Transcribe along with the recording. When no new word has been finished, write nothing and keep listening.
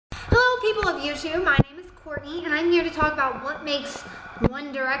YouTube, my name is Courtney, and I'm here to talk about what makes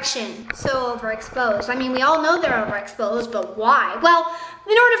One Direction so overexposed. I mean, we all know they're overexposed, but why? Well,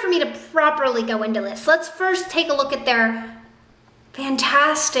 in order for me to properly go into this, let's first take a look at their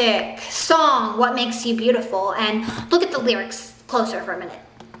fantastic song, What Makes You Beautiful, and look at the lyrics closer for a minute.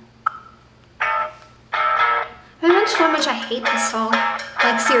 I mentioned how much I hate this song.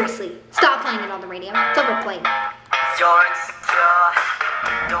 Like, seriously, stop playing it on the radio. It's overplayed. You're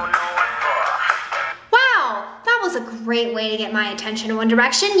insecure, don't know what for. Wow, that was a great way to get my attention in One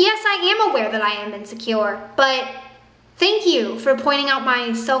Direction. Yes, I am aware that I am insecure, but thank you for pointing out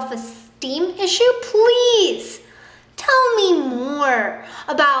my self-esteem issue. Please, tell me more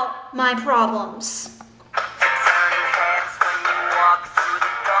about my problems.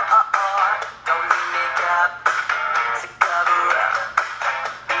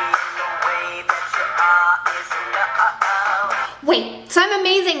 Wait, so I'm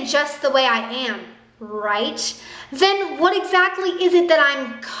amazing just the way I am, right? Then what exactly is it that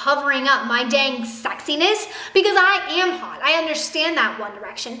I'm covering up? My dang sexiness? Because I am hot. I understand that, One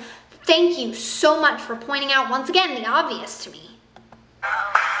Direction. Thank you so much for pointing out once again the obvious to me.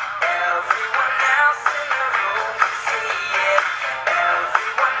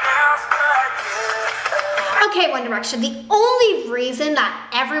 Okay, One Direction, the only reason that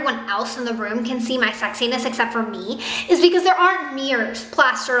everyone else in the room can see my sexiness except for me is because there aren't mirrors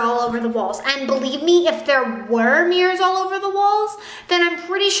plastered all over the walls. And believe me, if there were mirrors all over the walls, then I'm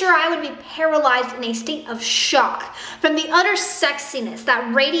pretty sure I would be paralyzed in a state of shock from the utter sexiness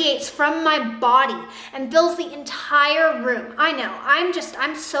that radiates from my body and fills the entire room. I know,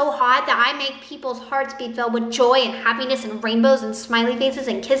 I'm so hot that I make people's hearts be filled with joy and happiness and rainbows and smiley faces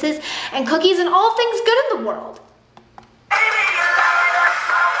and kisses and cookies and all things good in the world.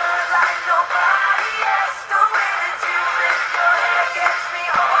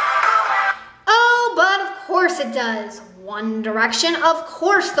 Oh, but of course it does, One Direction. Of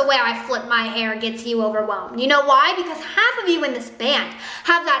course the way I flip my hair gets you overwhelmed. You know why? Because half of you in this band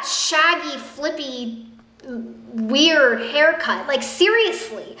have that shaggy, flippy, weird haircut. Like,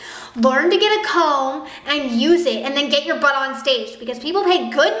 seriously, learn to get a comb and use it and then get your butt on stage because people pay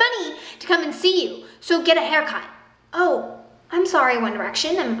good money to come and see you. So get a haircut. Oh, I'm sorry, One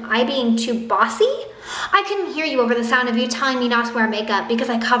Direction. Am I being too bossy? I couldn't hear you over the sound of you telling me not to wear makeup because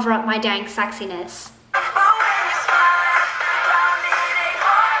I cover up my dang sexiness.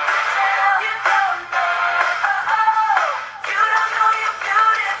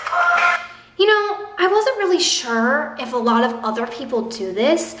 You know, I wasn't really sure if a lot of other people do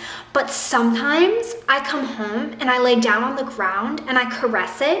this, but sometimes I come home and I lay down on the ground and I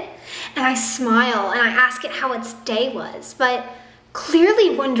caress it and I smile and I ask it how its day was. But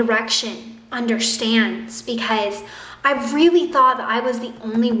clearly One Direction understands because I really thought that I was the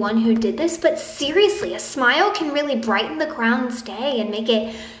only one who did this, but seriously, a smile can really brighten the ground's day and make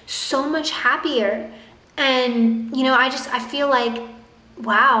it so much happier. And, you know, I feel like,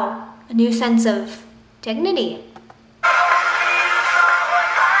 wow, a new sense of dignity.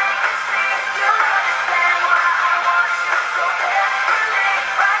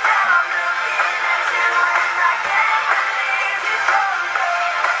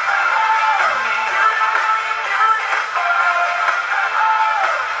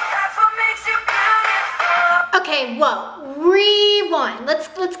 Okay, whoa, rewind.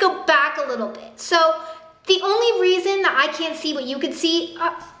 Let's go back a little bit. So the only reason that I can't see what you could see,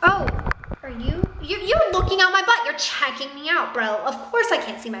 oh, are you're looking at my butt. You're checking me out, bro. Of course I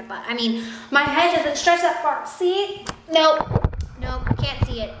can't see my butt. I mean, my head doesn't stretch that far. See? Nope, can't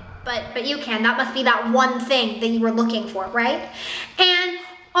see it. But you can. That must be that one thing that you were looking for, right? And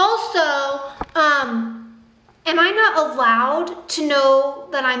also, am I not allowed to know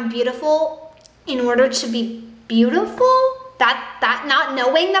that I'm beautiful in order to be beautiful? That not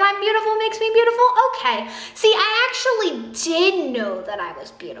knowing that I'm beautiful makes me beautiful? Okay. See, I actually did know that I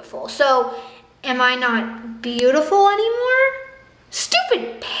was beautiful. So, am I not beautiful anymore?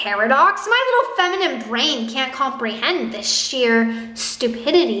 Stupid paradox. My little feminine brain can't comprehend this sheer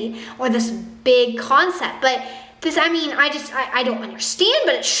stupidity or this big concept. But this, I mean, I don't understand,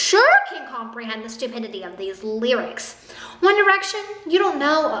 but it sure can comprehend the stupidity of these lyrics. One Direction, you don't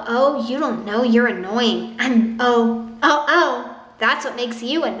know, you don't know you're annoying. And that's what makes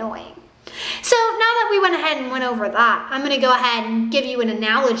you annoying. So now that we went ahead and went over that, I'm gonna go ahead and give you an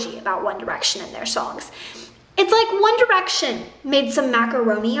analogy about One Direction and their songs. It's like One Direction made some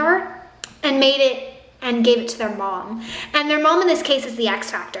macaroni art and made it and gave it to their mom. And their mom in this case is the X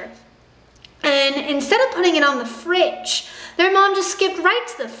Factor. And instead of putting it on the fridge, their mom just skipped right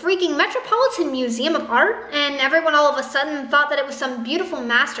to the freaking Metropolitan Museum of Art, and everyone all of a sudden thought that it was some beautiful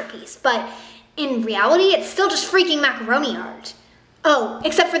masterpiece. But in reality, it's still just freaking macaroni art. Oh,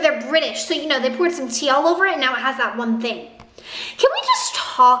 except for they're British, so they poured some tea all over it and now it has that one thing. Can we just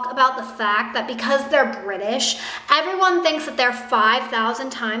talk about the fact that because they're British, everyone thinks that they're 5,000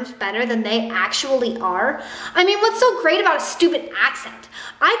 times better than they actually are? I mean, what's so great about a stupid accent?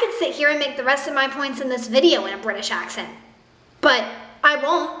 I could sit here and make the rest of my points in this video in a British accent. But I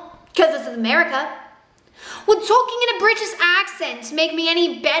won't, because this is America. Would talking in a British accent make me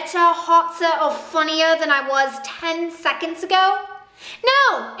any better, hotter, or funnier than I was 10 seconds ago?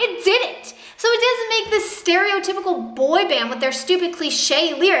 No, it didn't. So it doesn't make this stereotypical boy band with their stupid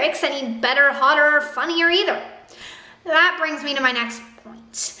cliche lyrics any better, hotter, or funnier either. That brings me to my next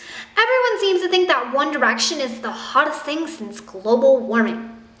point. Everyone seems to think that One Direction is the hottest thing since global warming.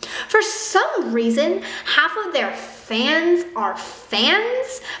 For some reason, half of their fans are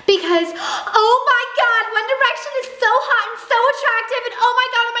fans because, oh my God, One Direction is so hot and so attractive, and oh my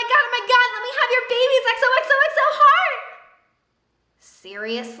God, oh my God, oh my God, let me have your babies, XOXOXO heart.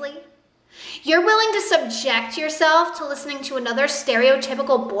 Seriously? You're willing to subject yourself to listening to another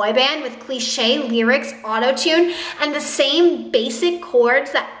stereotypical boy band with cliche lyrics, auto-tune, and the same basic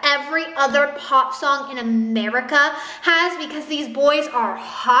chords that every other pop song in America has because these boys are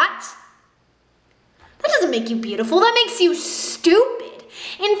hot? That doesn't make you beautiful, that makes you stupid.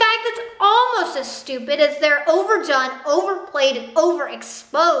 In fact, it's almost as stupid as their overdone, overplayed, and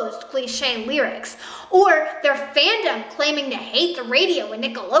overexposed cliche lyrics, or their fandom claiming to hate the radio and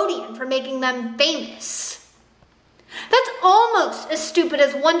Nickelodeon for making them famous. That's almost as stupid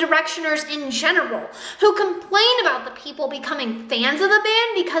as One Directioners in general, who complain about the people becoming fans of the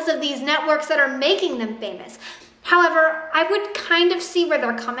band because of these networks that are making them famous. However, I would kind of see where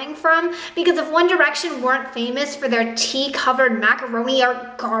they're coming from, because if One Direction weren't famous for their tea-covered macaroni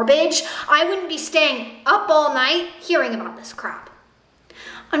art garbage, I wouldn't be staying up all night hearing about this crap.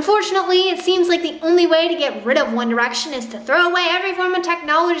 Unfortunately, it seems like the only way to get rid of One Direction is to throw away every form of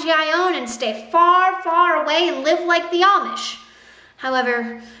technology I own and stay far, far away and live like the Amish.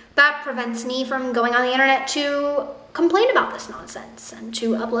 However, that prevents me from going on the internet to complain about this nonsense and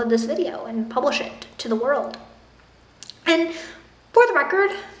to upload this video and publish it to the world. And for the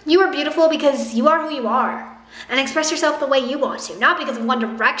record, you are beautiful because you are who you are, and express yourself the way you want to, not because of One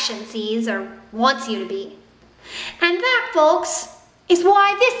Direction sees or wants you to be. And that, folks, is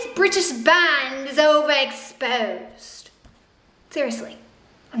why this British band is overexposed. Seriously,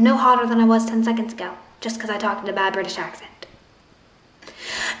 I'm no hotter than I was 10 seconds ago, just because I talked in a bad British accent.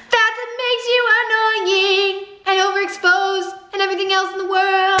 That's what makes you annoying and overexposed and everything else in the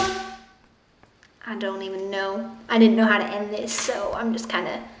world. I don't even know. I didn't know how to end this, so I'm just kind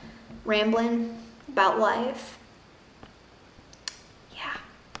of rambling about life.